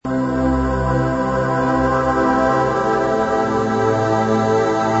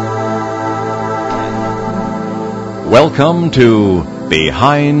Welcome to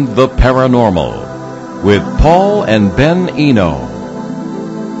Behind the Paranormal with Paul and Ben Eno.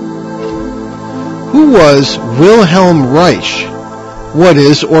 Who was Wilhelm Reich? What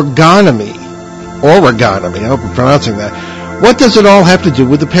is orgonomy? Orgonomy, I hope I'm pronouncing that. What does it all have to do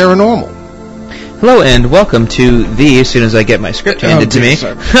with the paranormal? Hello and welcome to as soon as I get my script handed to me.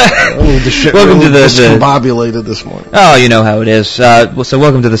 Welcome to the discombobulated this morning. Oh, you know how it is. So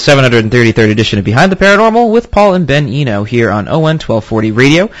welcome to the 733rd edition of Behind the Paranormal with Paul and Ben Eno here on ON 1240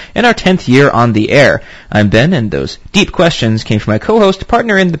 Radio in our 10th year on the air. I'm Ben, and those deep questions came from my co-host,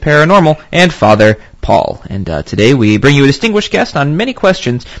 partner in the paranormal, and father, Paul. And today we bring you a distinguished guest on many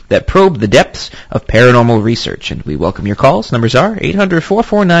questions that probe the depths of paranormal research. And we welcome your calls. Numbers are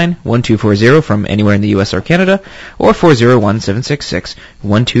 800-449-1240 from anywhere in the U.S. or Canada, or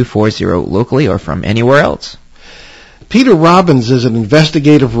 401-766-1240 locally or from anywhere else. Peter Robbins is an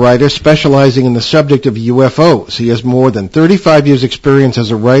investigative writer specializing in the subject of UFOs. He has more than 35 years' experience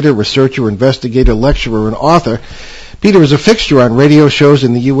as a writer, researcher, investigator, lecturer, and author. Peter is a fixture on radio shows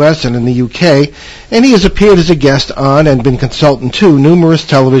in the U.S. and in the U.K., and he has appeared as a guest on and been consultant to numerous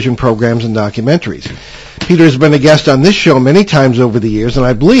television programs and documentaries. Peter has been a guest on this show many times over the years, and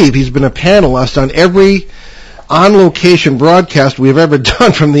I believe he's been a panelist on every on-location broadcast we've ever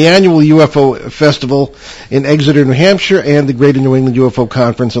done, from the annual UFO Festival in Exeter, New Hampshire, and the Greater New England UFO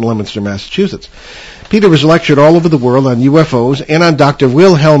Conference in Leominster, Massachusetts. Peter has lectured all over the world on UFOs and on Dr.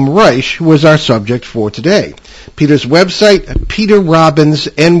 Wilhelm Reich, who is our subject for today. Peter's website,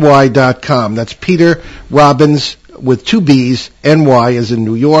 peterrobbinsny.com. That's Peter Robbins with two B's, NY as in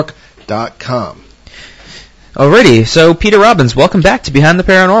New York.com. Alrighty, so Peter Robbins, welcome back to Behind the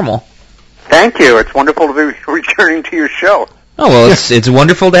Paranormal. Thank you. It's wonderful to be returning to your show. Oh, well, it's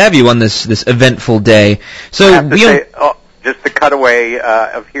wonderful to have you on this eventful day. So I have to say, just the cutaway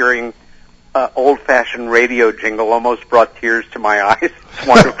of hearing old-fashioned radio jingle almost brought tears to my eyes. It's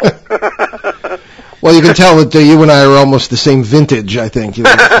wonderful. Well, you can tell that you and I are almost the same vintage, I think.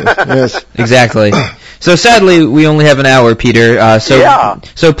 Yes. Exactly. So sadly, we only have an hour, Peter.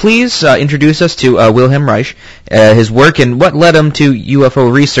 So please introduce us to Wilhelm Reich, his work, and what led him to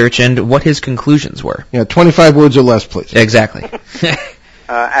UFO research, and what his conclusions were. Yeah, 25 words or less, please. Exactly.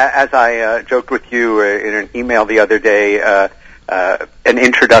 As I joked with you in an email the other day, an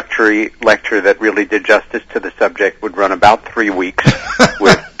introductory lecture that really did justice to the subject would run about 3 weeks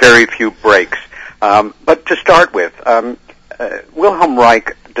with very few breaks. But to start with, Wilhelm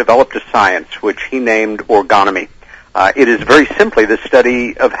Reich developed a science which he named orgonomy. It is very simply the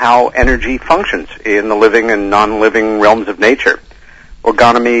study of how energy functions in the living and non-living realms of nature.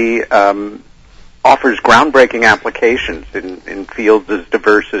 Orgonomy offers groundbreaking applications in fields as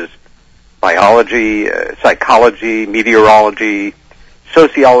diverse as biology, psychology, meteorology,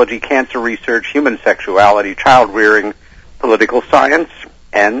 sociology, cancer research, human sexuality, child rearing, political science,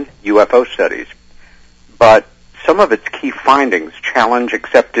 and UFO studies. But some of its key findings challenge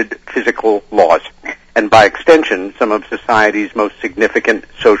accepted physical laws, and by extension, some of society's most significant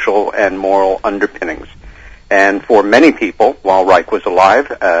social and moral underpinnings. And for many people, while Reich was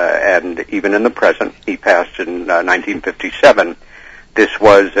alive, and even in the present, he passed in 1957, this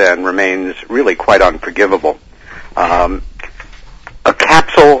was and remains really quite unforgivable. A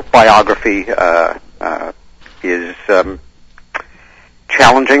capsule biography is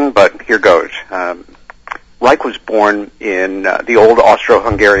challenging, but here goes. Reich was born in the old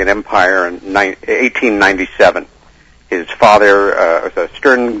Austro-Hungarian Empire in 1897. His father was a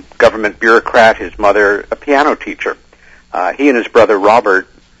stern government bureaucrat, his mother a piano teacher. He and his brother Robert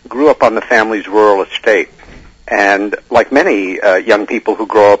grew up on the family's rural estate. And like many young people who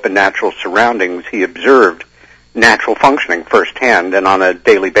grow up in natural surroundings, he observed natural functioning firsthand and on a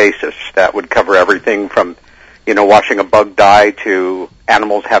daily basis. That would cover everything from, watching a bug die to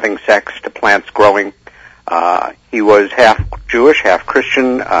animals having sex to plants growing. He was half Jewish, half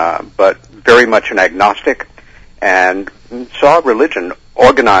Christian, but very much an agnostic, and saw religion,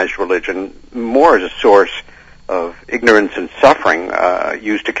 organized religion, more as a source of ignorance and suffering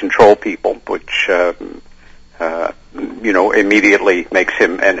used to control people, which immediately makes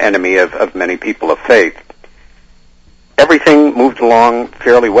him an enemy of many people of faith. Everything moved along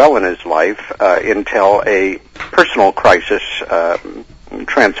fairly well in his life until a personal crisis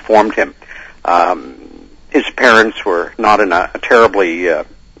transformed him. His parents were not in a terribly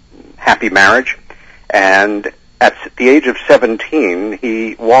happy marriage, and at the age of 17,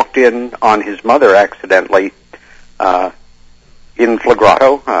 he walked in on his mother accidentally in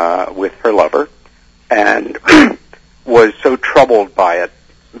flagrante with her lover, and was so troubled by it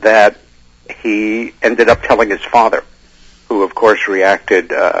that he ended up telling his father, who of course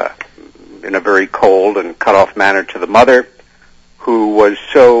reacted in a very cold and cut-off manner to the mother, who was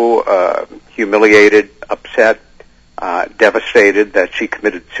so humiliated, upset, devastated that she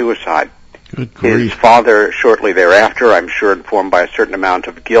committed suicide. His father, shortly thereafter, I'm sure informed by a certain amount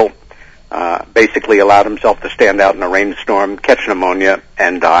of guilt, basically allowed himself to stand out in a rainstorm, catch pneumonia,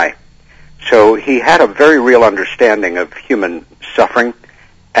 and die. So he had a very real understanding of human suffering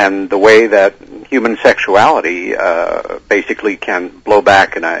and the way that human sexuality basically can blow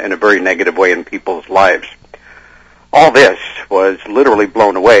back in a very negative way in people's lives. All this was literally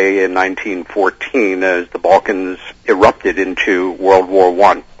blown away in 1914 as the Balkans erupted into World War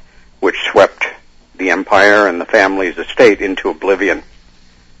I, which swept the empire and the family's estate into oblivion.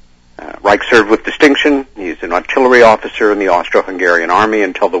 Reich served with distinction. He's an artillery officer in the Austro-Hungarian army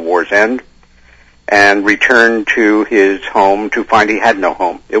until the war's end, and returned to his home to find he had no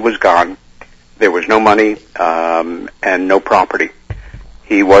home. It was gone. There was no money and no property.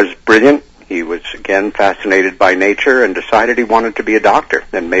 He was brilliant. He was, again, fascinated by nature and decided he wanted to be a doctor,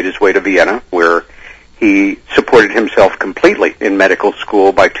 and made his way to Vienna, where he supported himself completely in medical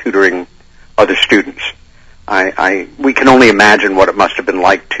school by tutoring other students. We can only imagine what it must have been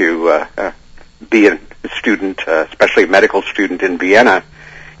like to be a student, especially a medical student in Vienna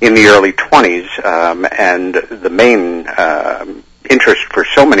in the early 20s, and the main interest for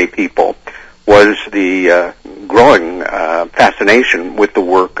so many people was the growing fascination with the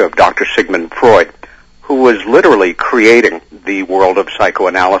work of Dr. Sigmund Freud, who was literally creating the world of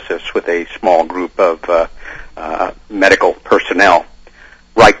psychoanalysis with a small group of medical personnel.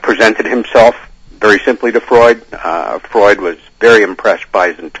 Reich presented himself very simply to Freud. Freud was very impressed by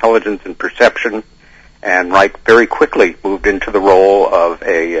his intelligence and perception, and Reich very quickly moved into the role of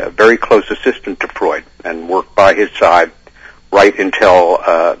a very close assistant to Freud and worked by his side right until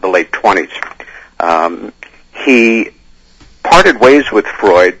the late 20s. He parted ways with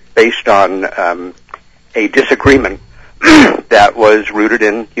Freud based on a disagreement that was rooted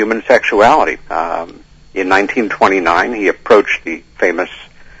in human sexuality. In 1929, he approached the famous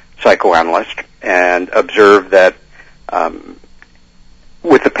psychoanalyst and observed that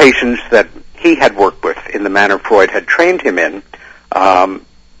with the patients that he had worked with in the manner Freud had trained him in,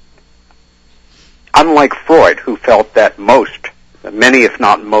 unlike Freud, who felt that many if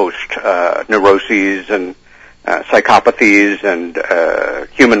not most, neuroses and psychopathies and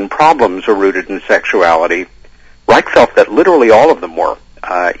human problems are rooted in sexuality, Reich felt that literally all of them were,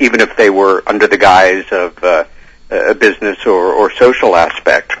 even if they were under the guise of a business or social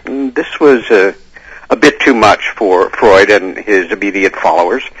aspect. This was a bit too much for Freud and his immediate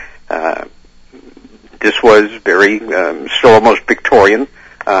followers. This was still almost Victorian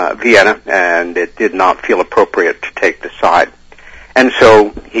Vienna, and it did not feel appropriate to take the side. And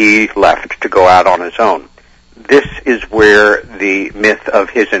so he left to go out on his own. This is where the myth of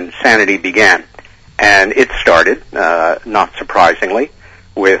his insanity began. And it started, not surprisingly,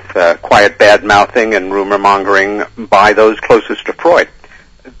 with quiet bad-mouthing and rumor-mongering by those closest to Freud.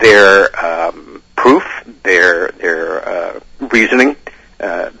 Their proof, their reasoning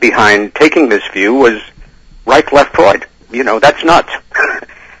behind taking this view was Reich left Freud. That's nuts.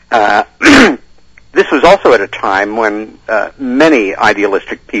 This was also at a time when many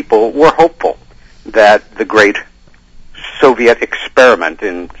idealistic people were hopeful that the great Soviet experiment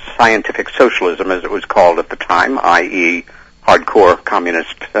in scientific socialism, as it was called at the time, i.e. hardcore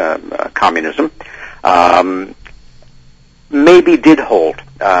communism, maybe did hold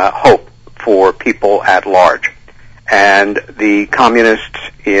hope for people at large. And the communists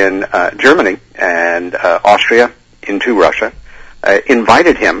in Germany and Austria into Russia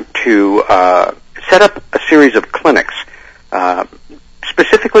invited him to set up a series of clinics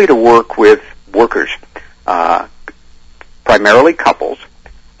specifically to work with workers, primarily couples,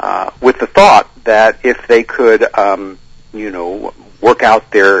 with the thought that if they could, work out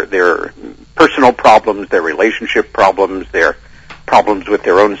their personal problems, their relationship problems, their problems with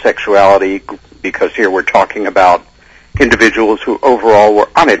their own sexuality, because here we're talking about individuals who overall were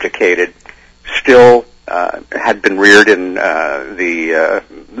uneducated, still had been reared in the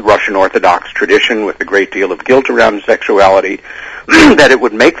Russian Orthodox tradition with a great deal of guilt around sexuality, that it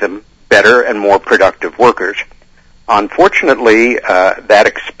would make them better and more productive workers. Unfortunately, that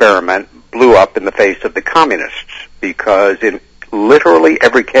experiment blew up in the face of the communists, because in literally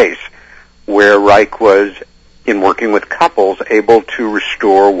every case where Reich was, in working with couples, able to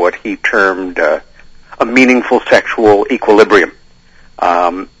restore what he termed a meaningful sexual equilibrium,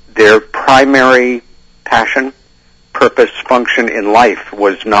 their primary passion, purpose, function in life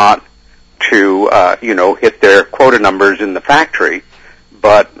was not to, hit their quota numbers in the factory,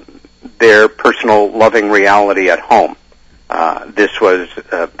 but their personal loving reality at home. This was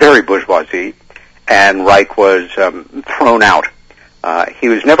very bourgeoisie, and Reich was thrown out. He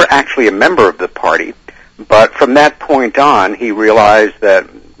was never actually a member of the party, but from that point on, he realized that,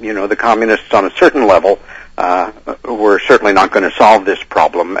 the communists on a certain level were certainly not going to solve this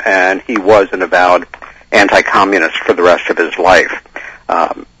problem, and he was an avowed anti-communist for the rest of his life.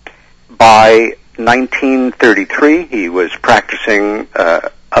 By 1933, he was practicing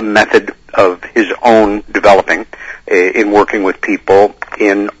a method of his own developing in working with people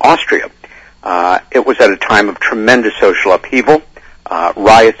in Austria. It was at a time of tremendous social upheaval,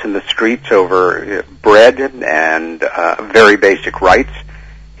 riots in the streets over bread and very basic rights.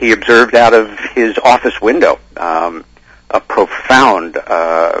 He observed out of his office window a profound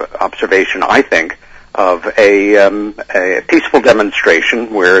observation, I think, of a peaceful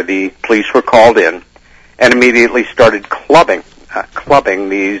demonstration where the police were called in and immediately started clubbing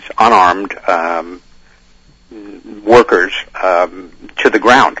these unarmed workers to the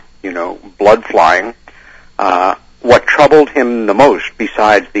ground, blood flying. What troubled him the most,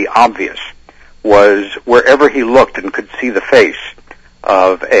 besides the obvious, was wherever he looked and could see the face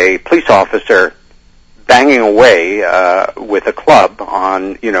of a police officer banging away with a club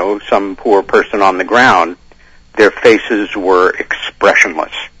on, some poor person on the ground, their faces were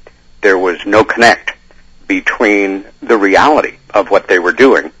expressionless. There was no connect between the reality of what they were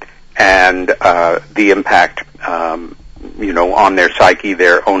doing and the impact, on their psyche,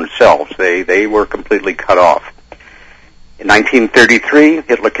 their own selves. They were completely cut off. In 1933,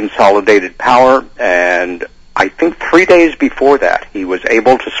 Hitler consolidated power, and I think 3 days before that, he was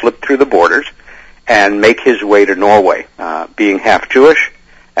able to slip through the borders and make his way to Norway, being half Jewish,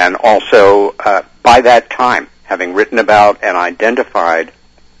 and also, by that time, having written about and identified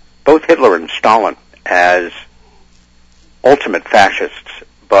both Hitler and Stalin as ultimate fascists,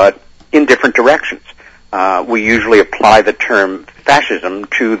 but in different directions. We usually apply the term fascism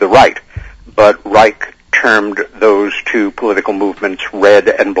to the right, but Reich termed those two political movements red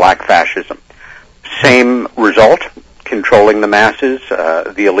and black fascism. Same result, controlling the masses,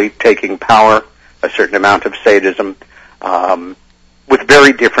 the elite taking power, a certain amount of sadism, with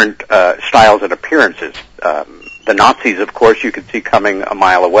very different styles and appearances. The Nazis, of course, you could see coming a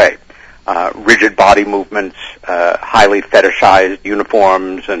mile away. Rigid body movements, highly fetishized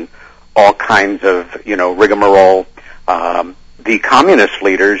uniforms, and all kinds of, rigmarole. The communist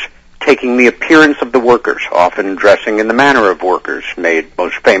leaders taking the appearance of the workers, often dressing in the manner of workers, made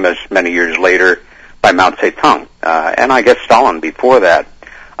most famous many years later by Mao Zedong, and I guess Stalin before that,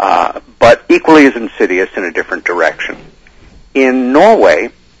 but equally as insidious in a different direction. In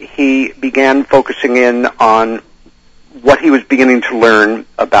Norway, he began focusing in on what he was beginning to learn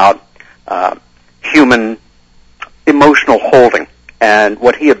about human emotional holding, and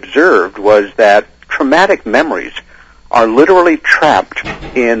what he observed was that traumatic memories are literally trapped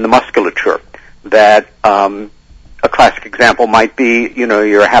in the musculature. That a classic example might be,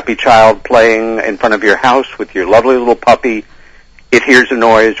 you're a happy child playing in front of your house with your lovely little puppy. It hears a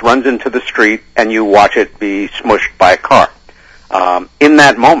noise, runs into the street, and you watch it be smushed by a car. In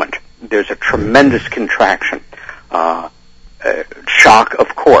that moment, there's a tremendous contraction. Shock,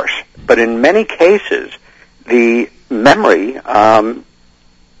 of course. But in many cases, the memory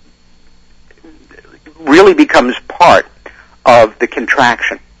really becomes part of the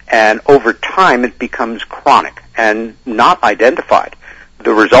contraction, and over time it becomes chronic and not identified.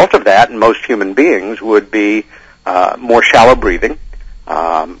 The result of that in most human beings would be more shallow breathing,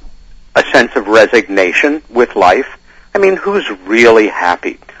 a sense of resignation with life. I mean, who's really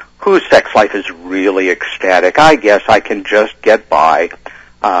happy? Whose sex life is really ecstatic? I guess I can just get by.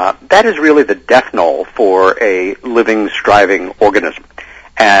 That is really the death knell for a living, striving organism.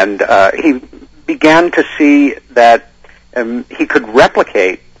 And he began to see that he could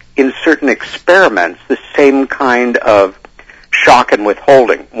replicate in certain experiments the same kind of shock and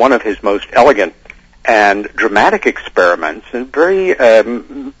withholding. One of his most elegant and dramatic experiments, and very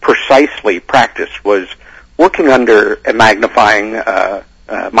precisely practiced, was working under a magnifying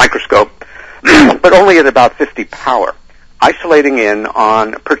microscope, but only at about 50 power, isolating in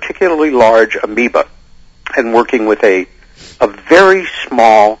on a particularly large amoeba and working with a very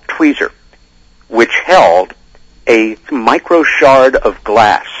small tweezer, which held a micro shard of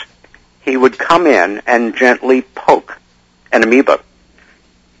glass. He would come in and gently poke an amoeba.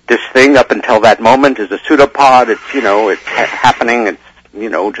 This thing, up until that moment, is a pseudopod. It's, it's happening. It's,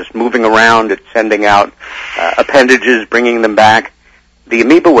 just moving around. It's sending out appendages, bringing them back. The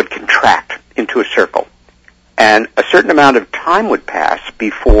amoeba would contract into a circle. And a certain amount of time would pass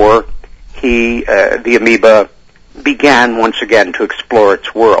before the amoeba began once again to explore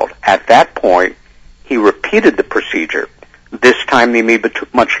its world. At that point, he repeated the procedure, this time, the amoeba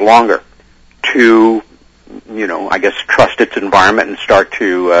took much longer to, I guess, trust its environment and start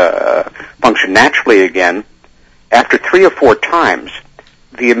to function naturally again. After 3 or 4 times,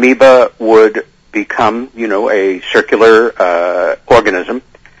 the amoeba would become, a circular organism.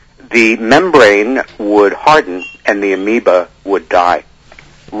 The membrane would harden, and the amoeba would die.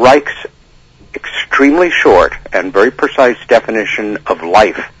 Reich's extremely short and very precise definition of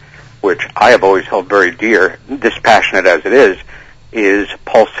life, which I have always held very dear, dispassionate as it is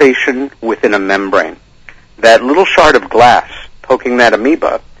pulsation within a membrane. That little shard of glass poking that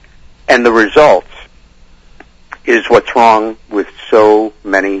amoeba, and the results is what's wrong with so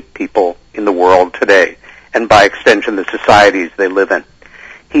many people in the world today, and by extension the societies they live in.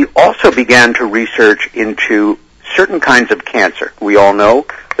 He also began to research into certain kinds of cancer. We all know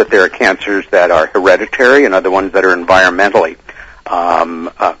that there are cancers that are hereditary and other ones that are environmentally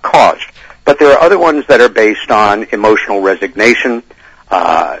caused. But there are other ones that are based on emotional resignation,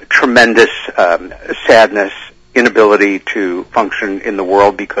 tremendous sadness, inability to function in the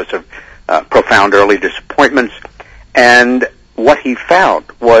world because of profound early disappointments. And what he found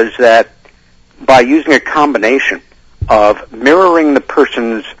was that by using a combination of mirroring the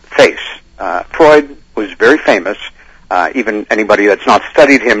person's face, Freud was very famous. Even anybody that's not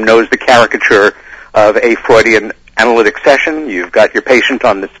studied him knows the caricature of a Freudian analytic session. You've got your patient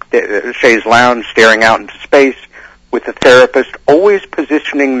on the chaise lounge staring out into space with the therapist always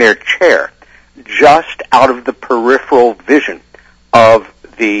positioning their chair just out of the peripheral vision of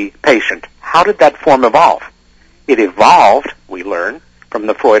the patient. How did that form evolve? It evolved, we learn, from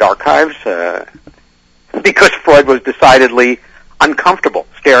the Freud archives, because Freud was decidedly uncomfortable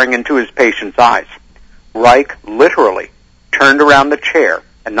staring into his patient's eyes. Reich literally turned around the chair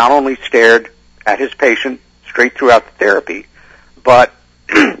and not only stared at his patient straight throughout the therapy, but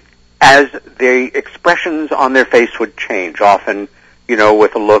as the expressions on their face would change, often,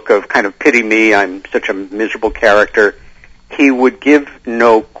 with a look of kind of pity me, I'm such a miserable character, he would give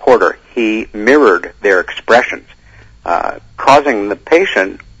no quarter. He mirrored their expressions, causing the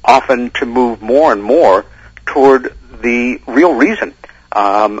patient often to move more and more toward the real reason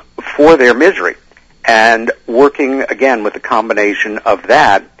for their misery, and working again with a combination of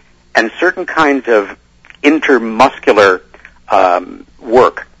that and certain kinds of intermuscular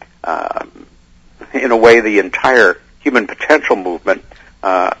work. In a way, the entire human potential movement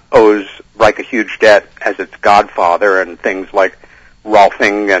owes Reich a huge debt as its godfather, and things like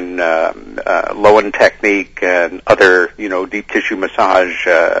Rolfing and Lowen technique and other, deep tissue massage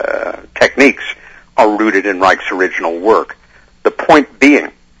techniques are rooted in Reich's original work. The point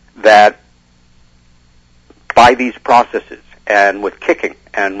being that by these processes and with kicking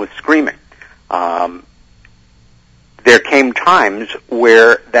and with screaming, there came times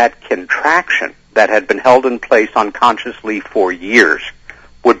where that contraction that had been held in place unconsciously for years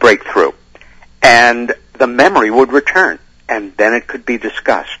would break through, and the memory would return, and then it could be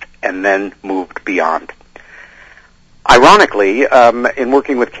discussed and then moved beyond. Ironically, in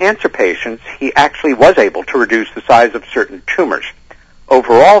working with cancer patients, he actually was able to reduce the size of certain tumors.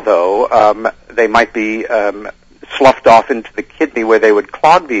 Overall, though, they might be sloughed off into the kidney where they would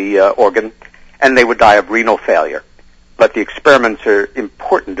clog the organ, and they would die of renal failure. But the experiments are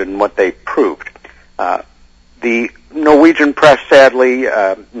important in what they proved. The Norwegian press, sadly,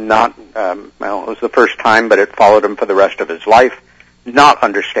 it was the first time, but it followed him for the rest of his life, not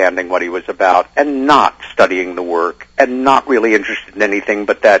understanding what he was about and not studying the work and not really interested in anything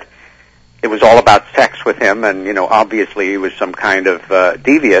but that it was all about sex with him, and, obviously he was some kind of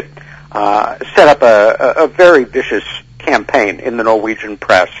deviant, set up a very vicious campaign in the Norwegian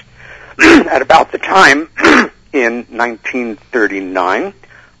press at about the time in 1939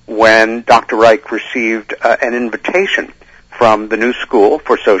 when Dr. Reich received an invitation from the New School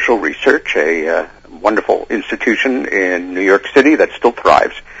for Social Research, a wonderful institution in New York City that still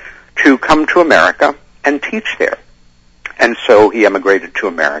thrives, to come to America and teach there. And so he emigrated to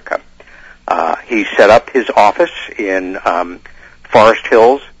America. He set up his office in Forest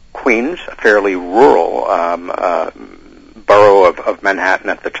Hills, Queens, a fairly rural borough of Manhattan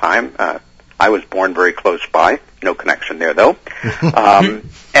at the time. I was born very close by, no connection there though,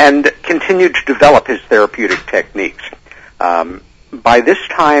 and continued to develop his therapeutic techniques. By this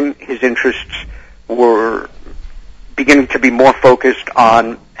time, his interests were beginning to be more focused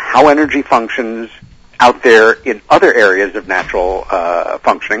on how energy functions out there in other areas of natural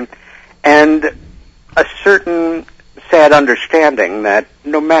functioning, and a certain sad understanding that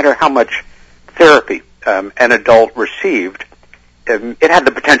no matter how much therapy an adult received, it had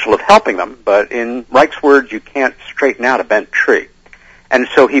the potential of helping them, but in Reich's words, you can't straighten out a bent tree. And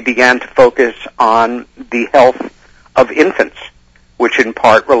so he began to focus on the health of infants which in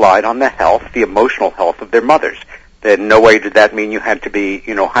part relied on the emotional health of their mothers. In no way did that mean you had to be,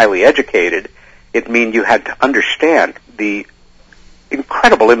 highly educated. It meant you had to understand the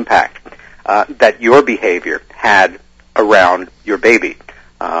incredible impact that your behavior had around your baby.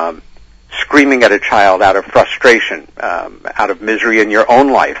 Screaming at a child out of frustration, out of misery in your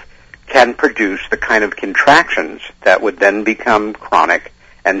own life, can produce the kind of contractions that would then become chronic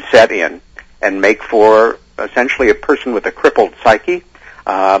and set in and make for essentially a person with a crippled psyche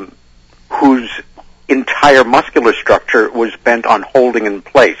whose entire muscular structure was bent on holding in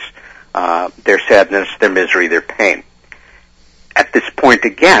place their sadness, their misery, their pain. At this point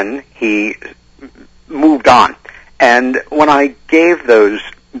again, he moved on. And when I gave those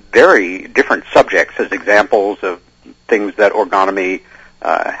very different subjects as examples of things that orgonomy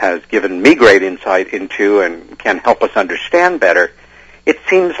has given me great insight into and can help us understand better, it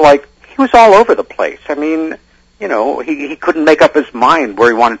seems like he was all over the place. I mean, he couldn't make up his mind where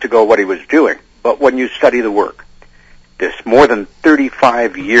he wanted to go, what he was doing. But when you study the work, this more than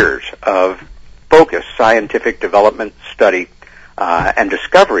 35 years of focused scientific development, study, and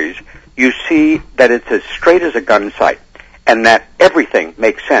discoveries, you see that it's as straight as a gun sight, and that everything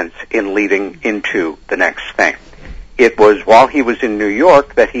makes sense in leading into the next thing. It was while he was in New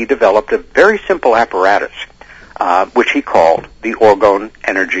York that he developed a very simple apparatus, which he called the Orgone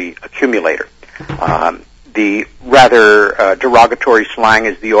Energy Accumulator. The rather derogatory slang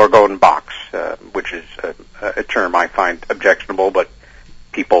is the Orgone box, which is a term I find objectionable, but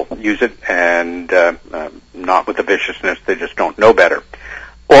people use it, and not with the viciousness, they just don't know better.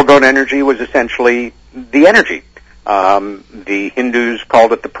 Orgone energy was essentially the energy. The Hindus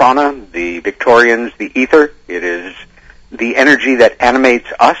called it the prana, the Victorians the ether. It is the energy that animates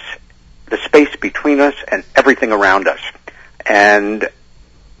us, the space between us, and everything around us. And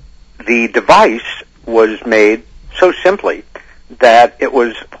the device was made so simply that it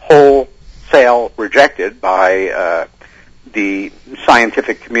was wholesale rejected by the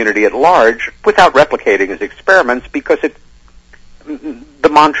scientific community at large without replicating his experiments, because it's the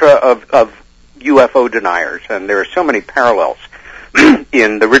mantra of UFO deniers, and there are so many parallels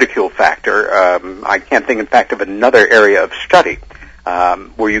in the ridicule factor. I can't think, in fact, of another area of study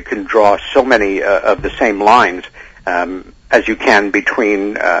where you can draw so many of the same lines as you can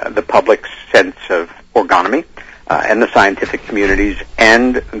between the public's sense of orgonomy and the scientific communities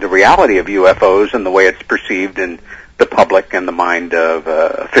and the reality of UFOs and the way it's perceived in the public and the mind of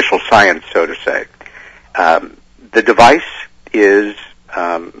official science, so to say. The device is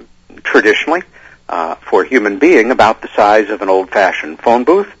traditionally for a human being about the size of an old-fashioned phone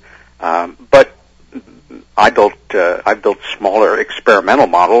booth, but I've built smaller experimental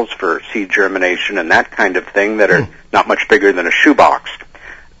models for seed germination and that kind of thing that are not much bigger than a shoebox.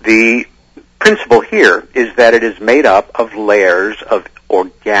 The principle here is that it is made up of layers of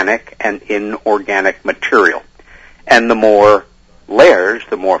organic and inorganic material. And the more layers,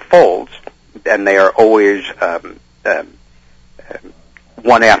 the more folds, and they are always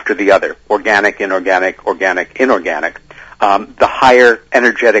one after the other, organic, inorganic, organic, inorganic, the higher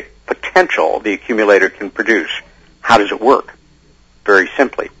energetic potential the accumulator can produce. How does it work? Very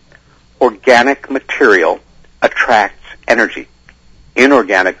simply. Organic material attracts energy.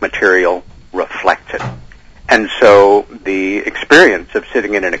 Inorganic material reflects it. And so the experience of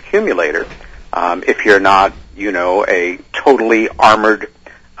sitting in an accumulator, if you're not, a totally armored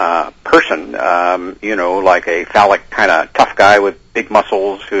person, like a phallic kind of tough guy with big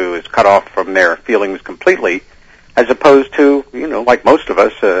muscles who is cut off from their feelings completely, as opposed to, like most of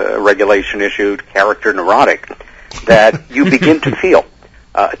us, a regulation-issued character neurotic, that you begin to feel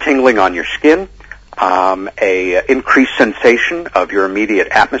a tingling on your skin, a increased sensation of your immediate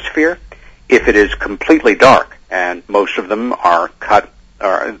atmosphere. If it is completely dark, and most of them are cut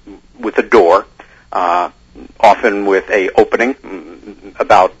with a door, often with a opening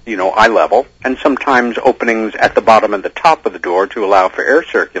about, eye level, and sometimes openings at the bottom and the top of the door to allow for air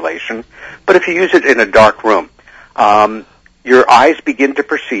circulation. But if you use it in a dark room, your eyes begin to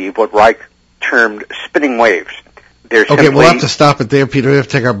perceive what Reich termed spinning waves. Okay, we'll have to stop it there, Peter. We have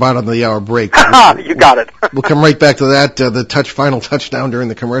to take our bottom of the hour break. You got it. We'll come right back to that, the final touchdown during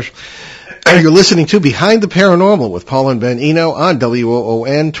the commercial. You're listening to Behind the Paranormal with Paul and Ben Eno on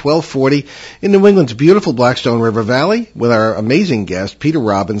WOON 1240 in New England's beautiful Blackstone River Valley with our amazing guest, Peter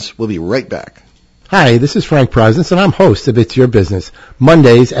Robbins. We'll be right back. Hi, this is Frank Prosnitz, and I'm host of It's Your Business.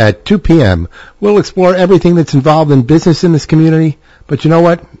 Mondays at 2 p.m. We'll explore everything that's involved in business in this community, but you know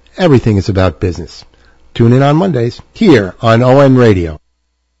what? Everything is about business. Tune in on Mondays here on ON Radio.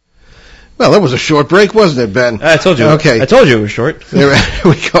 Well, that was a short break, wasn't it, Ben? I told you. Okay. I told you it was short. There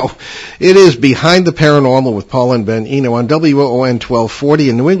we go. It is Behind the Paranormal with Paul and Ben Eno on WOON 1240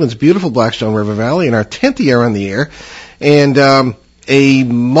 in New England's beautiful Blackstone River Valley in our 10th year on the air. And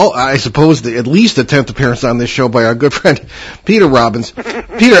I suppose at least the 10th appearance on this show by our good friend Peter Robbins.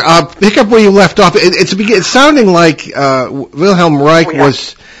 Peter, pick up where you left off. It's sounding like Wilhelm Reich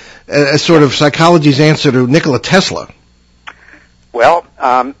was a sort of psychology's answer to Nikola Tesla. Well,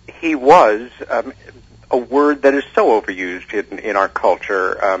 he was a word that is so overused in our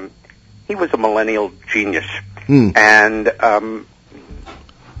culture. He was a millennial genius, and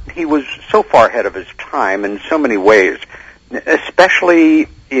he was so far ahead of his time in so many ways, especially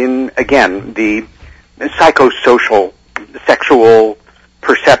in, again, the psychosocial, sexual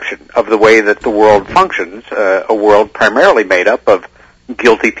perception of the way that the world functions, a world primarily made up of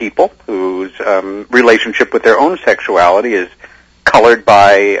guilty people whose relationship with their own sexuality is colored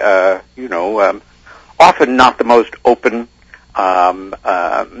by, often not the most open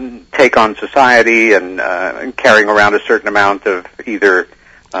take on society and carrying around a certain amount of either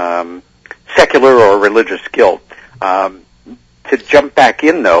secular or religious guilt. To jump back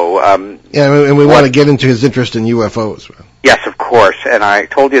in, though... and we want to get into his interest in UFOs. Yes, of course, and I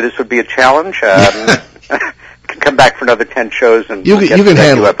told you this would be a challenge. Can come back for another 10 shows and you can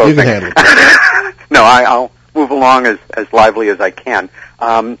handle it. You can handle it. No, I'll move along as lively as I can.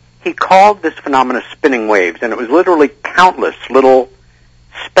 He called this phenomena spinning waves, and it was literally countless little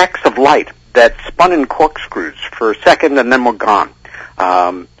specks of light that spun in corkscrews for a second and then were gone.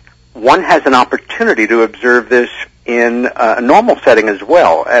 One has an opportunity to observe this in a normal setting as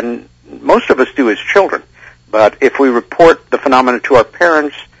well, and most of us do as children. But if we report the phenomena to our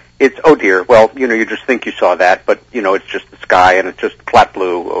parents, it's, oh dear, well, you just think you saw that, but, it's just the sky and it's just flat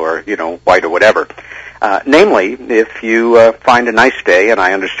blue or, white or whatever. Namely, if you find a nice day, and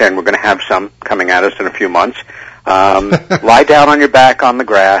I understand we're going to have some coming at us in a few months, lie down on your back on the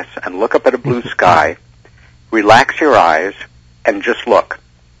grass and look up at a blue sky, relax your eyes, and just look.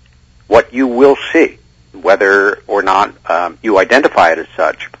 What you will see, whether or not you identify it as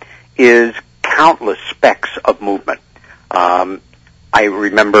such, is countless specks of movement. I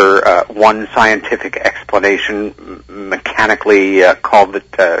remember one scientific explanation mechanically called it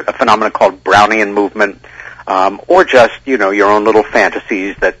a phenomenon called Brownian movement, or just, your own little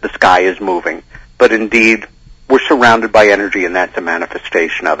fantasies that the sky is moving. But indeed, we're surrounded by energy, and that's a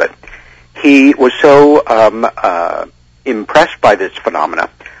manifestation of it. He was so impressed by this phenomena,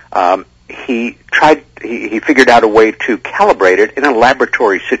 he figured out a way to calibrate it in a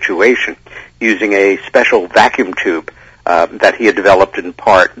laboratory situation using a special vacuum tube that he had developed in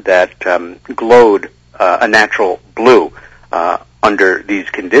part that glowed a natural blue under these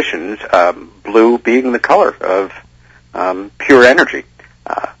conditions, blue being the color of pure energy,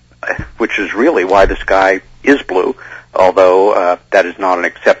 which is really why the sky is blue, although that is not an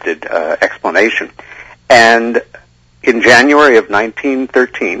accepted explanation. And in January of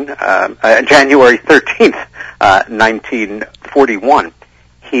 1913, January 13th, 1941,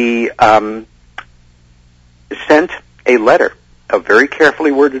 he sent a letter, a very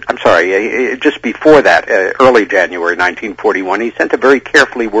carefully worded, just before that, early January 1941, he sent a very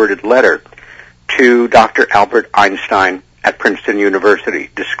carefully worded letter to Dr. Albert Einstein at Princeton University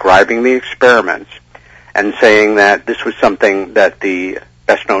describing the experiments and saying that this was something that the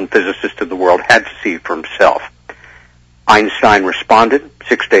best-known physicist in the world had to see for himself. Einstein responded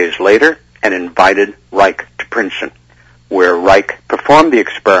 6 days later and invited Reich to Princeton, where Reich performed the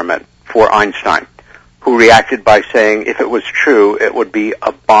experiment for Einstein, who reacted by saying if it was true, it would be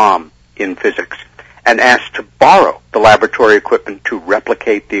a bomb in physics, and asked to borrow the laboratory equipment to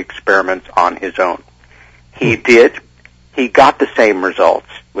replicate the experiments on his own. He did. He got the same results,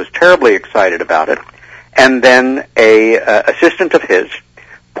 was terribly excited about it, and then a assistant of his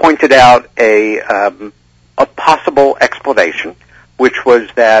pointed out a possible explanation, which was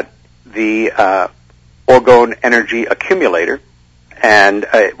that the orgone energy accumulator, and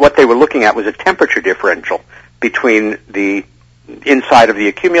what they were looking at was a temperature differential between the inside of the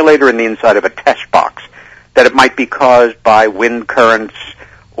accumulator and the inside of a test box, that it might be caused by wind currents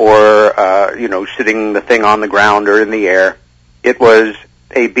or, sitting the thing on the ground or in the air. It was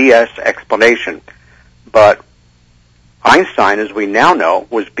a BS explanation. But Einstein, as we now know,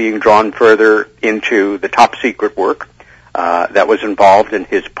 was being drawn further into the top secret work that was involved in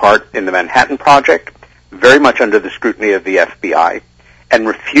his part in the Manhattan Project, very much under the scrutiny of the FBI, and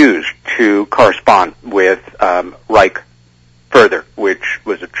refused to correspond with Reich further, which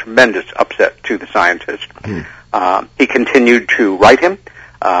was a tremendous upset to the scientist. He continued to write him.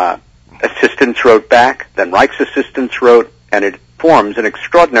 Assistants wrote back, then Reich's assistants wrote, and it forms an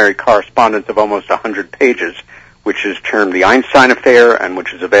extraordinary correspondence of almost 100 pages, which is termed The Einstein Affair, and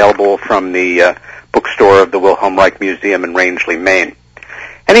which is available from the bookstore of the Wilhelm Reich Museum in Rangeley, Maine.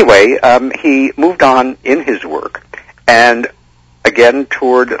 Anyway, he moved on in his work, and again,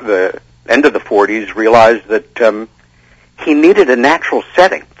 toward the end of the 40s, realized that he needed a natural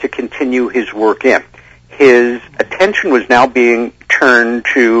setting to continue his work in. His attention was now being turned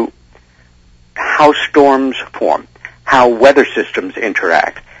to how storms form, how weather systems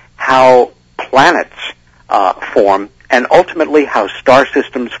interact, how planets form, and ultimately how star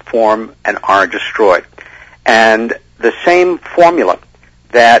systems form and are destroyed. And the same formula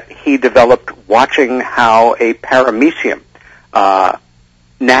that he developed watching how a paramecium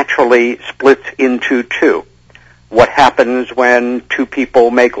naturally splits into two. What happens when two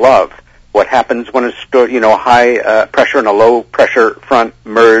people make love? What happens when a high pressure and a low pressure front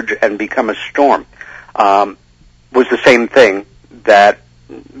merge and become a storm? Was the same thing that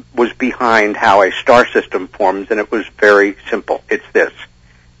was behind how a star system forms, and it was very simple. It's this: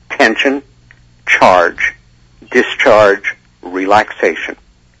 tension, charge, discharge, relaxation.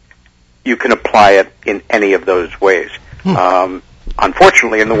 You can apply it in any of those ways.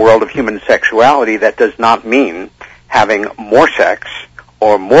 Unfortunately, in the world of human sexuality, that does not mean having more sex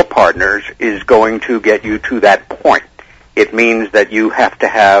or more partners is going to get you to that point. It means that you have to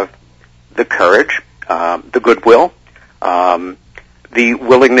have the courage, the goodwill, the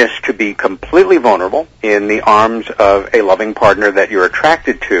willingness to be completely vulnerable in the arms of a loving partner that you're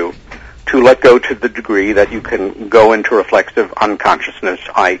attracted to let go to the degree that you can go into reflexive unconsciousness,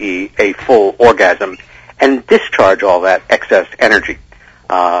 i.e. a full orgasm, and discharge all that excess energy.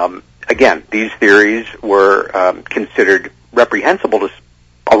 Again, these theories were considered reprehensible to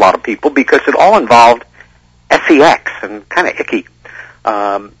a lot of people because it all involved sex and kind of icky.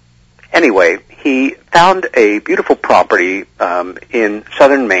 Anyway, he found a beautiful property in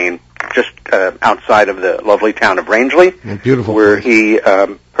southern Maine, just outside of the lovely town of Rangeley, where he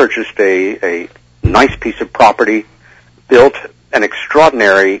purchased a nice piece of property, built an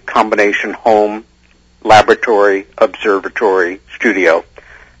extraordinary combination home, laboratory, observatory, studio,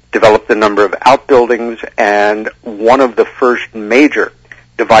 developed a number of outbuildings, and one of the first major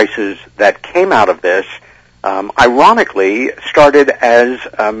devices that came out of this, ironically, started as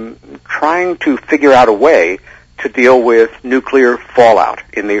trying to figure out a way to deal with nuclear fallout.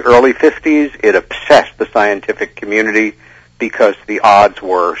 In the early 50s, it obsessed the scientific community because the odds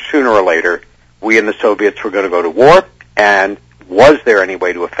were, sooner or later, we and the Soviets were going to go to war, and was there any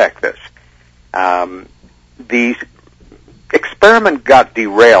way to affect this? The experiment got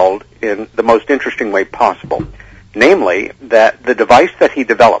derailed in the most interesting way possible, namely that the device that he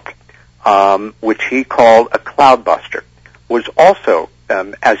developed, which he called a cloudbuster, was also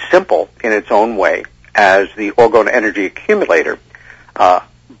as simple in its own way as the Orgone energy accumulator,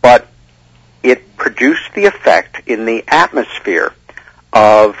 but it produced the effect in the atmosphere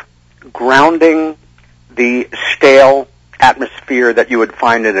of grounding the stale atmosphere that you would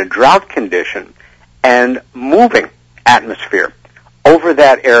find in a drought condition and moving atmosphere over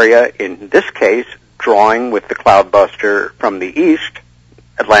that area, in this case, drawing with the cloudbuster from the east,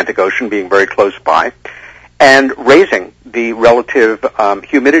 Atlantic Ocean being very close by, and raising the relative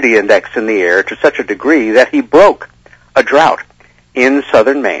humidity index in the air to such a degree that he broke a drought in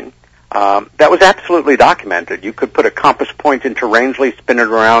southern Maine. That was absolutely documented. You could put a compass point into Rangeley, spin it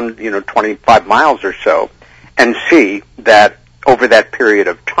around, 25 miles or so, and see that over that period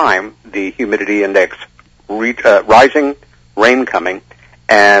of time, the humidity index rising, rain coming,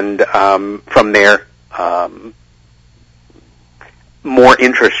 and from there, more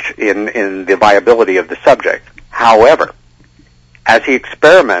interest in the viability of the subject. However, as he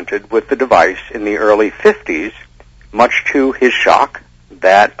experimented with the device in the early 50s, much to his shock,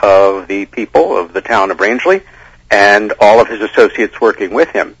 that of the people of the town of Rangeley, and all of his associates working with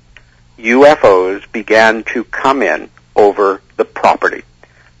him, UFOs began to come in over the property.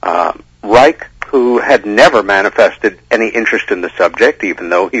 Reich, who had never manifested any interest in the subject, even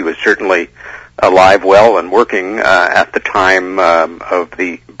though he was certainly alive, well, and working at the time of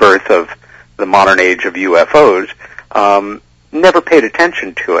the birth of the modern age of UFOs, never paid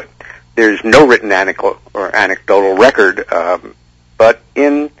attention to it. There's no written anecdotal record, but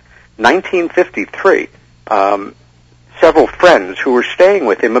in 1953, several friends who were staying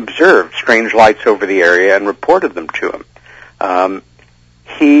with him observed strange lights over the area and reported them to him.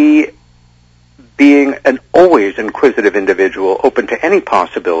 He, being an always inquisitive individual, open to any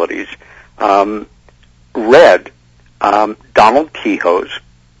possibilities, read Donald Kehoe's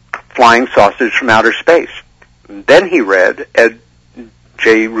Flying Saucers from Outer Space. Then he read Ed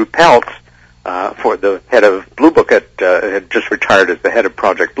J. Ruppelt's for the head of Blue Book had just retired as the head of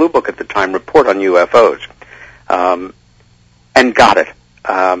Project Blue Book at the time, report on UFOs, and got it.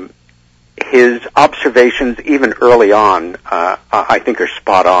 His observations, even early on, I think are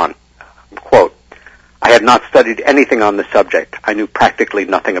spot on. Quote, "I had not studied anything on the subject. I knew practically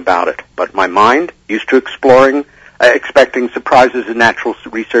nothing about it. But my mind, used to expecting surprises in natural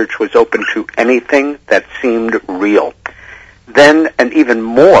research, was open to anything that seemed real." Then an even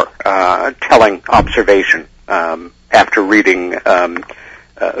more telling observation after reading a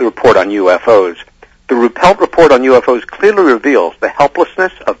report on UFOs. The Ruppelt report on UFOs clearly reveals the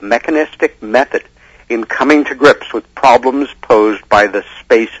helplessness of mechanistic method in coming to grips with problems posed by the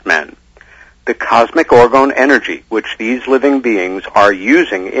spacemen. The cosmic orgone energy which these living beings are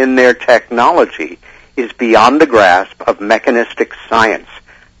using in their technology is beyond the grasp of mechanistic science,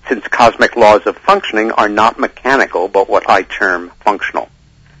 since cosmic laws of functioning are not mechanical, but what I term functional.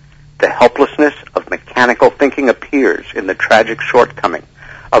 The helplessness of mechanical thinking appears in the tragic shortcoming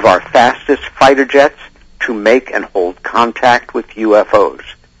of our fastest fighter jets to make and hold contact with UFOs,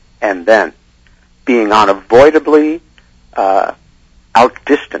 and then being unavoidably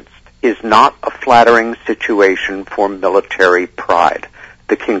outdistanced is not a flattering situation for military pride.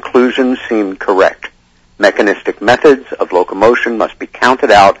 The conclusions seem correct. Mechanistic methods of locomotion must be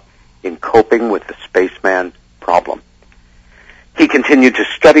counted out in coping with the spaceman problem. He continued to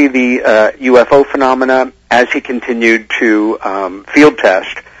study the UFO phenomena as he continued to field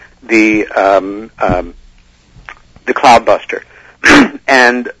test the Cloudbuster.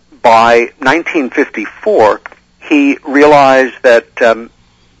 And by 1954, he realized that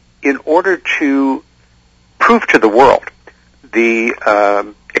in order to prove to the world the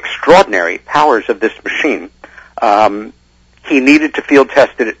extraordinary powers of this machine, he needed to field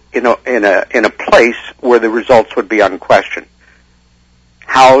test it in a place where the results would be unquestioned.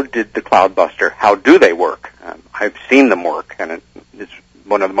 How did the Cloudbuster? How do they work? I've seen them work, and it's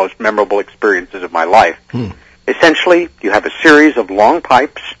one of the most memorable experiences of my life. Essentially, you have a series of long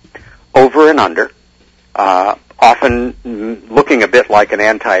pipes over and under, often looking a bit like an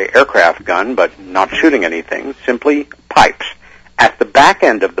anti-aircraft gun, but not shooting anything, simply pipes. At the back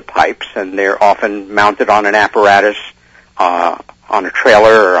end of the pipes, and they're often mounted on an apparatus, on a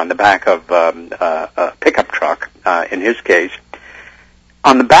trailer or on the back of a pickup truck, in his case.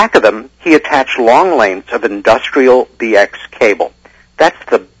 On the back of them, he attached long lengths of industrial BX cable. That's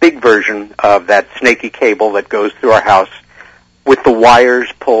the big version of that snaky cable that goes through our house with the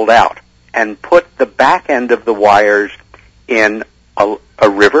wires pulled out, and put the back end of the wires in a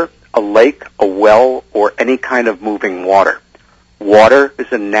river, a lake, a well, or any kind of moving water. Water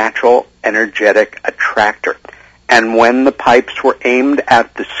is a natural energetic attractor, and when the pipes were aimed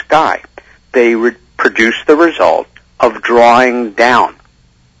at the sky, they produced the result of drawing down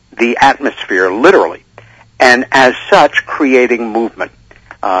the atmosphere, literally, and as such, creating movement.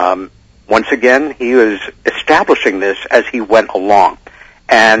 Once again, he was establishing this as he went along.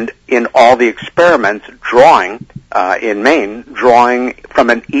 And in all the experiments, drawing, in Maine, drawing from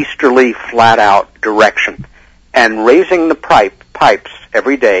an easterly, flat-out direction, and raising the pipes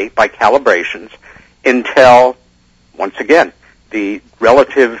every day by calibrations until, once again, the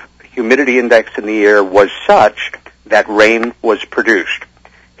relative humidity index in the air was such that rain was produced.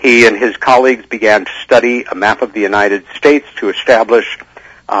 He and his colleagues began to study a map of the United States to establish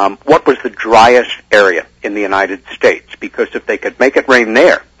what was the driest area in the United States, because if they could make it rain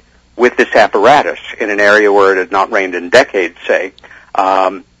there with this apparatus in an area where it had not rained in decades, say,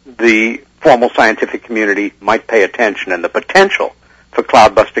 the formal scientific community might pay attention, and the potential for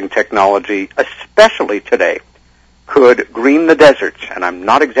cloud-busting technology, especially today, could green the deserts, and I'm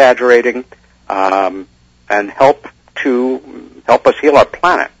not exaggerating, and help us heal our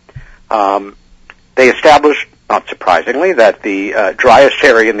planet. They established, not surprisingly, that the driest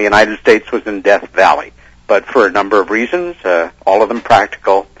area in the United States was in Death Valley, but for a number of reasons, all of them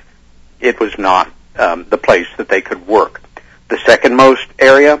practical, it was not the place that they could work. The second most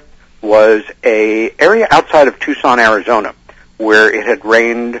area was a area outside of Tucson, Arizona, where it had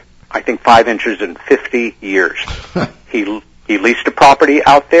rained, I think, 5 inches in 50 years. He leased a property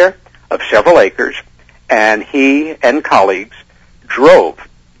out there of several acres, and he and colleagues drove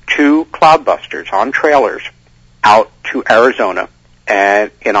 2 Cloudbusters on trailers out to Arizona, and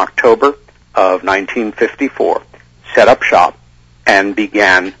in October of 1954, set up shop and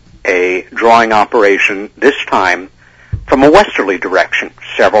began a drawing operation, this time from a westerly direction.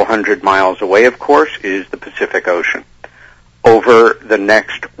 Several hundred miles away, of course, is the Pacific Ocean. Over the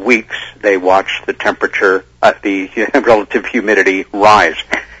next weeks, they watched the temperature, the relative humidity rise,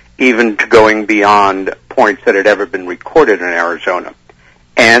 even to going beyond points that had ever been recorded in Arizona.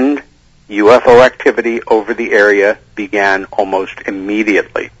 And UFO activity over the area began almost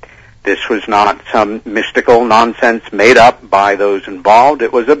immediately. This was not some mystical nonsense made up by those involved.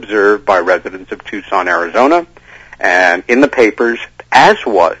 It was observed by residents of Tucson, Arizona, and in the papers, as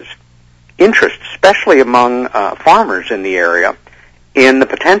was interest, especially among farmers in the area, in the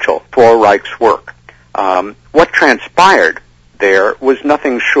potential for Reich's work. What transpired there was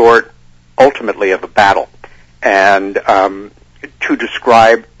nothing short, ultimately, of a battle. And to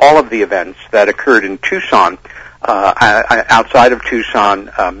describe all of the events that occurred in Tucson, outside of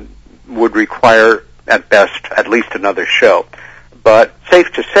Tucson, would require, at best, at least another show. But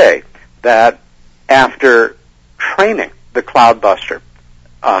safe to say that after training the Cloudbuster,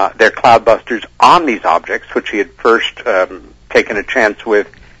 their Cloudbusters on these objects, which he had first taken a chance with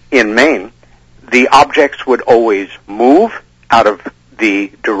in Maine, the objects would always move out of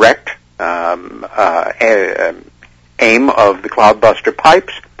the direct aim of the Cloudbuster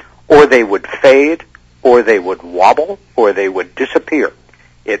pipes, or they would fade, or they would wobble, or they would disappear.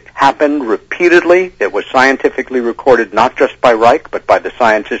 It happened repeatedly. It was scientifically recorded not just by Reich, but by the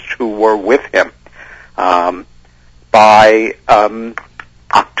scientists who were with him. By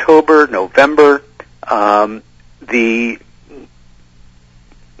October, November, the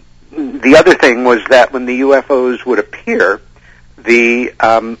other thing was that when the UFOs would appear, the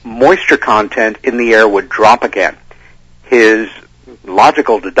moisture content in the air would drop again. His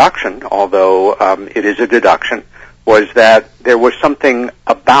logical deduction, although it is a deduction, was that there was something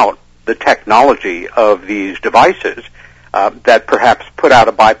about the technology of these devices that perhaps put out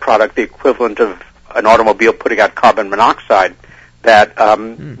a byproduct, the equivalent of an automobile putting out carbon monoxide, that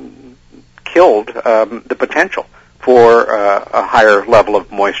killed the potential for a higher level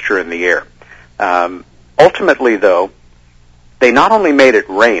of moisture in the air. Ultimately, though, they not only made it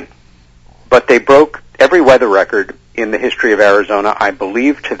rain, but they broke every weather record in the history of Arizona, I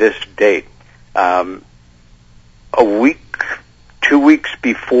believe to this date. A week, 2 weeks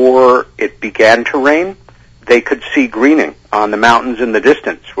before it began to rain, they could see greening on the mountains in the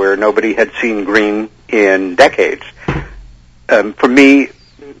distance where nobody had seen green in decades. For me,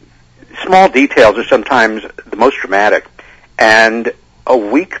 small details are sometimes the most dramatic. And a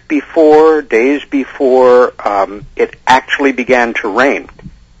week before, days before it actually began to rain,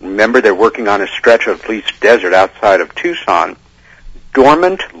 remember they're working on a stretch of least desert outside of Tucson,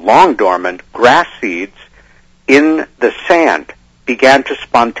 dormant, long dormant grass seeds in the sand began to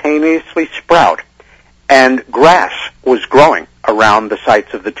spontaneously sprout, and grass was growing around the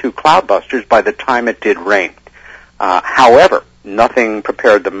sites of the two Cloudbusters by the time it did rain. However, nothing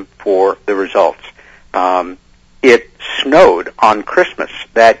prepared them for the results. It snowed on Christmas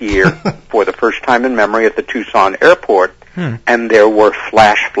that year for the first time in memory at the Tucson airport, and there were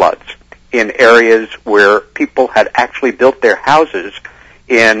flash floods in areas where people had actually built their houses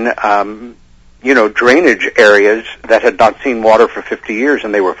in drainage areas that had not seen water for 50 years,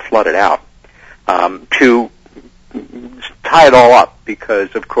 and they were flooded out. To tie it all up,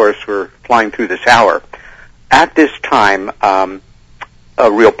 because, of course, we're flying through this hour, at this time,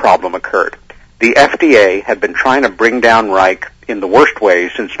 a real problem occurred. The FDA had been trying to bring down Reich in the worst way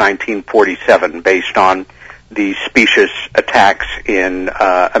since 1947, based on the specious attacks in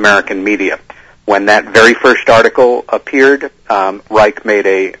American media. When that very first article appeared, Reich made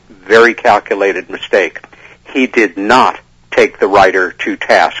a very calculated mistake. He did not take the writer to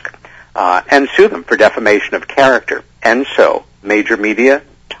task and sue them for defamation of character. And so, major media,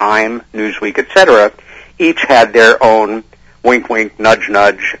 Time, Newsweek, etc., each had their own wink, wink, nudge,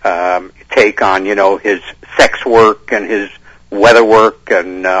 nudge take on, his sex work and his weather work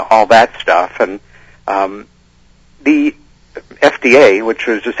and all that stuff. And the FDA, which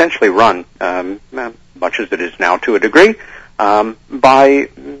was essentially run, much as it is now to a degree, by,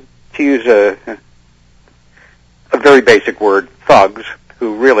 to use a very basic word, thugs,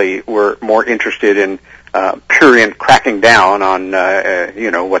 who really were more interested in prurient cracking down on,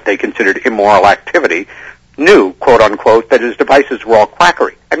 what they considered immoral activity, knew, quote unquote, that his devices were all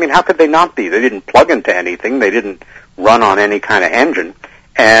quackery. I mean, how could they not be? They didn't plug into anything. They didn't run on any kind of engine.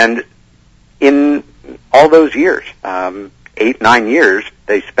 And in all those years, 8-9 years,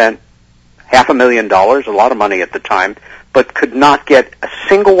 they spent $500,000, a lot of money at the time, but could not get a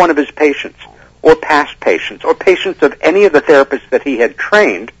single one of his patients, or past patients, or patients of any of the therapists that he had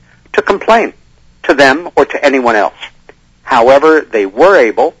trained to complain to them or to anyone else. However, they were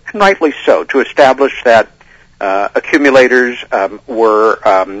able, and rightly so, to establish that accumulators were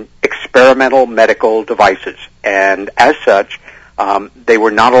experimental medical devices, and as such, they were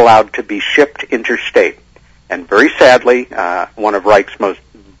not allowed to be shipped interstate. And very sadly, one of Reich's most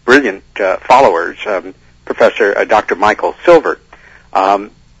brilliant followers, Professor Dr. Michael Silver,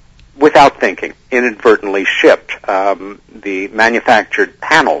 without thinking, inadvertently shipped the manufactured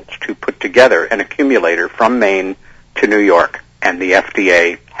panels to put together an accumulator from Maine to New York, and the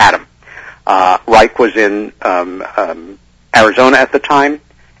FDA had them. Reich was in Arizona at the time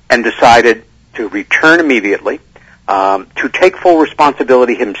and decided to return immediately to take full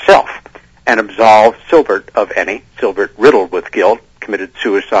responsibility himself and absolve Silbert of any. Silbert, riddled with guilt, committed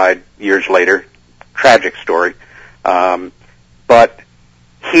suicide years later. Tragic story. But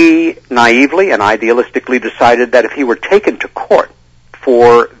he naively and idealistically decided that if he were taken to court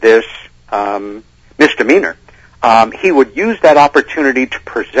for this misdemeanor, he would use that opportunity to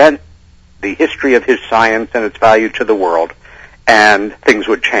present the history of his science and its value to the world, and things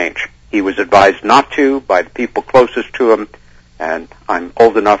would change. He was advised not to by the people closest to him, and I'm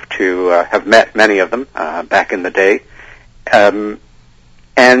old enough to have met many of them back in the day.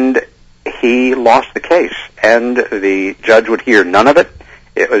 And he lost the case, and the judge would hear none of it.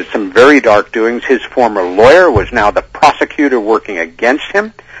 It was some very dark doings. His former lawyer was now the prosecutor working against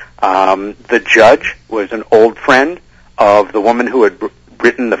him. The judge was an old friend of the woman who had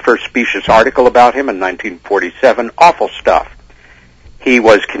written the first specious article about him in 1947. Awful stuff. He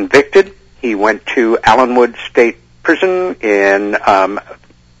was convicted. He went to Allenwood State Prison in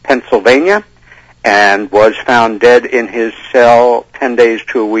Pennsylvania and was found dead in his cell 10 days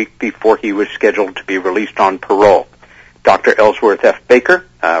to a week before he was scheduled to be released on parole. Dr. Ellsworth F. Baker,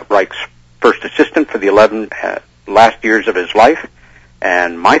 Reich's first assistant for the 11 last years of his life,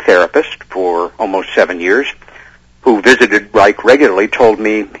 and my therapist for almost 7 years, who visited Reich regularly, told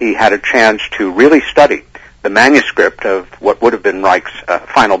me he had a chance to really study the manuscript of what would have been Reich's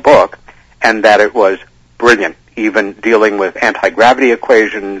final book, and that it was brilliant, even dealing with anti-gravity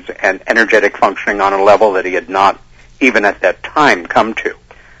equations and energetic functioning on a level that he had not, even at that time, come to.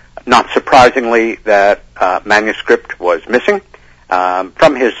 Not surprisingly, that manuscript was missing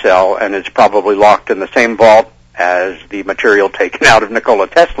from his cell and is probably locked in the same vault as the material taken out of Nikola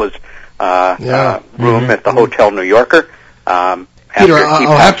Tesla's room at the Hotel New Yorker. Peter,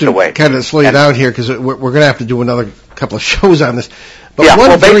 I'll have to kind of slow you down here because we're going to have to do another couple of shows on this. But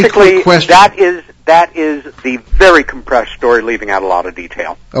one very quick question. That is the very compressed story, leaving out a lot of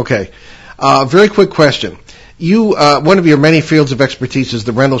detail. Okay. Very quick question. You, one of your many fields of expertise is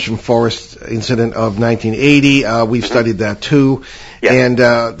the Rendlesham Forest incident of 1980. We've studied that too. Yes. And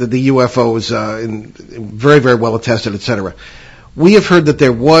the UFOs, very, very well attested, etc. We have heard that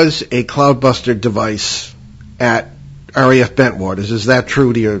there was a cloudbuster device at RAF Bentwaters. Is that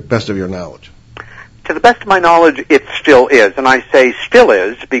true to your best of your knowledge? To the best of my knowledge, it still is. And I say still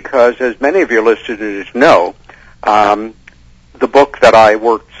is because, as many of your listeners know, the book that I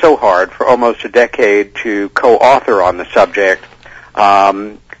worked so hard for almost a decade to co-author on the subject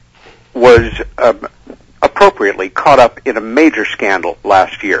was appropriately caught up in a major scandal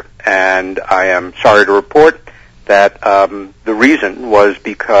last year. And I am sorry to report that the reason was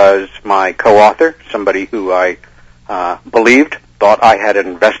because my co-author, somebody who I believed, thought I had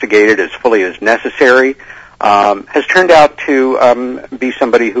investigated as fully as necessary, has turned out to be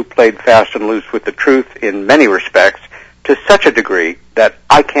somebody who played fast and loose with the truth in many respects, to such a degree that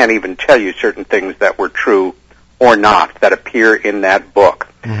I can't even tell you certain things that were true or not that appear in that book.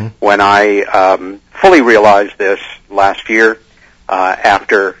 Mm-hmm. When I fully realized this last year,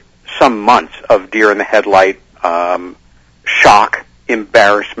 after some months of deer-in-the-headlight shock,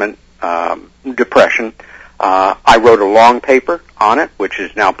 embarrassment, depression, I wrote a long paper on it, which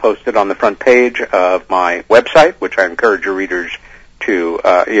is now posted on the front page of my website, which I encourage your readers to,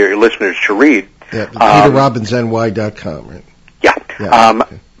 your listeners to read. Yeah, PeterRobbinsNY.com, right? Yeah.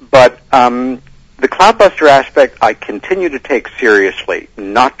 Okay. But the cloudbuster aspect I continue to take seriously,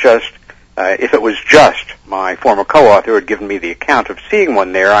 not just, if it was just my former co-author who had given me the account of seeing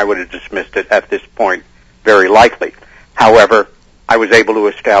one there, I would have dismissed it at this point very likely. However, I was able to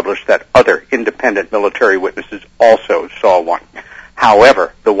establish that other independent military witnesses also saw one.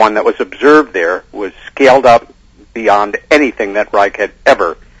 However, the one that was observed there was scaled up beyond anything that Reich had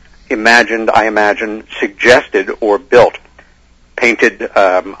ever imagined, I imagine, suggested or built. Painted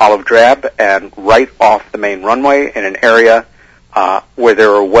olive drab and right off the main runway in an area where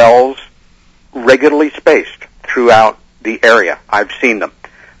there are wells regularly spaced throughout the area. I've seen them.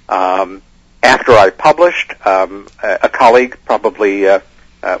 After I published, a colleague, probably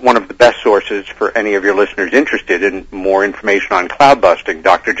one of the best sources for any of your listeners interested in more information on cloudbusting,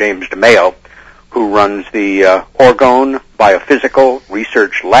 Dr. James DeMeo, who runs the Orgone Biophysical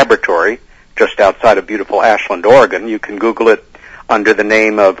Research Laboratory just outside of beautiful Ashland, Oregon. You can Google it under the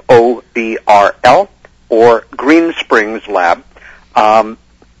name of OBRL or Green Springs Lab,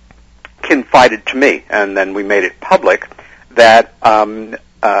 confided to me, and then we made it public, that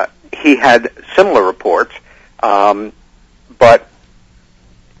he had similar reports, but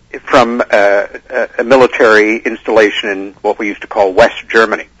from a military installation in what we used to call West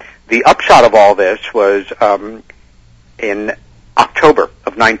Germany. The upshot of all this was in October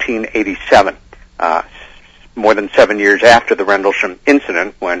of 1987, more than 7 years after the Rendlesham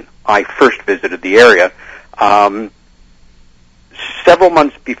incident, when I first visited the area. Several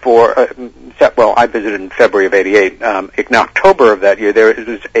months before, I visited in February of '88. In October of that year, there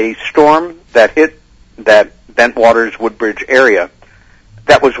was a storm that hit that Bentwaters Woodbridge area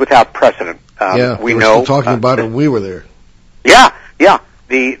that was without precedent. we were still talking about it when we were there. Yeah.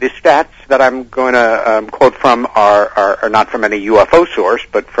 The stats that I'm going to quote from are not from any UFO source,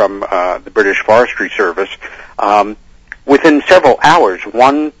 but from the British Forestry Service. Within several hours,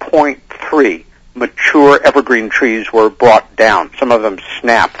 1.3 mature evergreen trees were brought down. Some of them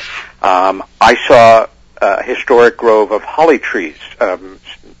snapped. I saw a historic grove of holly trees,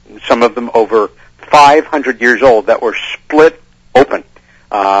 some of them over 500 years old, that were split open,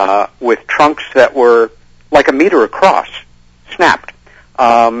 with trunks that were like a meter across, snapped.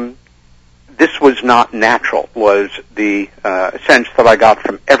 This was not natural, was the sense that I got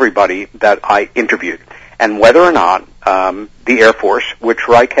from everybody that I interviewed. And whether or not the Air Force, which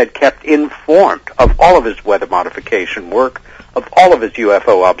Reich had kept informed of all of his weather modification work, of all of his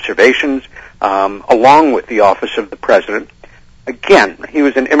UFO observations, along with the Office of the President. Again, he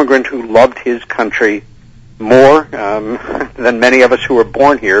was an immigrant who loved his country more than many of us who were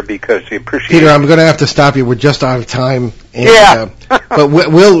born here, because he appreciated... Peter, I'm going to have to stop you. We're just out of time. And, but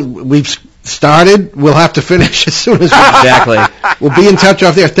we've started. We'll have to finish as soon as we... Exactly. We'll be in touch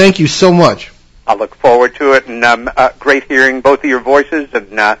off there. Thank you so much. I look forward to it, and great hearing both of your voices,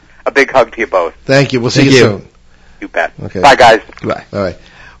 and a big hug to you both. Thank you. We'll see you soon. You bet. Okay. Bye, guys. Bye. All right.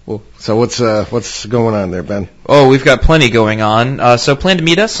 Well, so what's going on there, Ben? Oh, we've got plenty going on. So plan to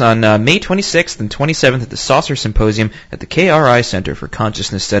meet us on May 26th and 27th at the Saucer Symposium at the KRI Center for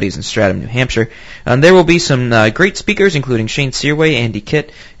Consciousness Studies in Stratham, New Hampshire. There will be some great speakers, including Shane Searway, Andy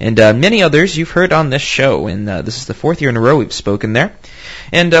Kitt, and many others you've heard on this show. And this is the 4th year in a row we've spoken there.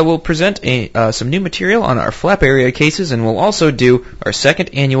 And we'll present some new material on our flap area cases, and we'll also do our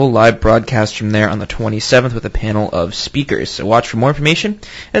 2nd annual live broadcast from there on the 27th with a panel of speakers. So watch for more information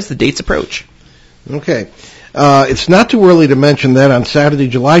as the dates approach. Okay. It's not too early to mention that on Saturday,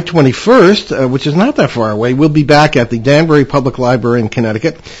 July 21st, which is not that far away, we'll be back at the Danbury Public Library in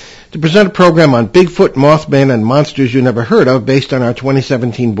Connecticut to present a program on Bigfoot, Mothman, and monsters you never heard of, based on our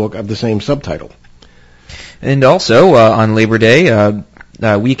 2017 book of the same subtitle. And also on Labor Day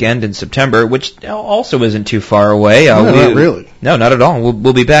weekend in September, which also isn't too far away. Not really. No, not at all.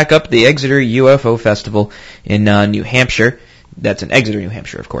 We'll be back up at the Exeter UFO Festival in New Hampshire. That's in Exeter, New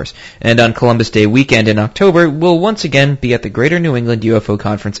Hampshire, of course. And on Columbus Day weekend in October, we'll once again be at the Greater New England UFO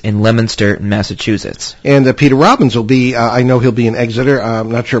Conference in Leominster, Massachusetts. And Peter Robbins will be, I know he'll be in Exeter.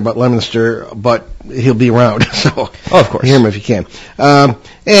 I'm not sure about Leominster, but he'll be around. So, of course. Hear him if you can.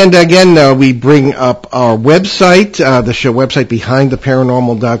 And again, we bring up our website, the show website,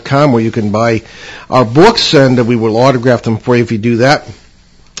 BehindTheParanormal.com, where you can buy our books, and we will autograph them for you if you do that.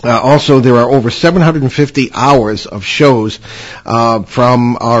 Also, there are over 750 hours of shows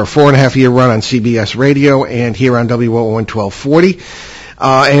from our 4.5-year run on CBS Radio and here on WOON 1240.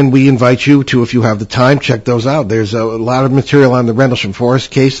 And we invite you to, if you have the time, check those out. There's a lot of material on the Rendlesham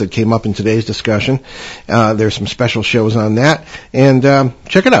Forest case that came up in today's discussion. There's some special shows on that. And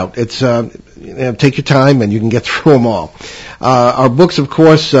check it out. It's take your time, and you can get through them all. Our books, of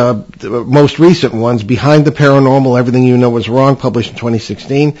course, the most recent ones, Behind the Paranormal, Everything You Know Is Wrong, published in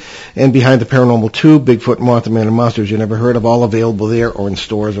 2016, and Behind the Paranormal 2, Bigfoot, Mothman, and Monsters You Never Heard of, all available there or in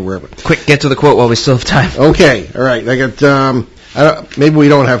stores or wherever. Quick, get to the quote while we still have time. Okay, all right. I got... maybe we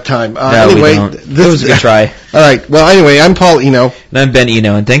don't have time. No, anyway, we don't. This was a good try. All right. Well, anyway, I'm Paul Eno. And I'm Ben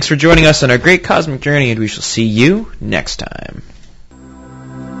Eno, and thanks for joining us on our great cosmic journey, and we shall see you next time.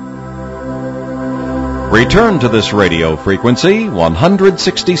 Return to this radio frequency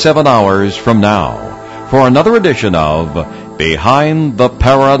 167 hours from now for another edition of Behind the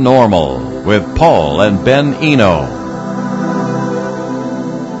Paranormal with Paul and Ben Eno.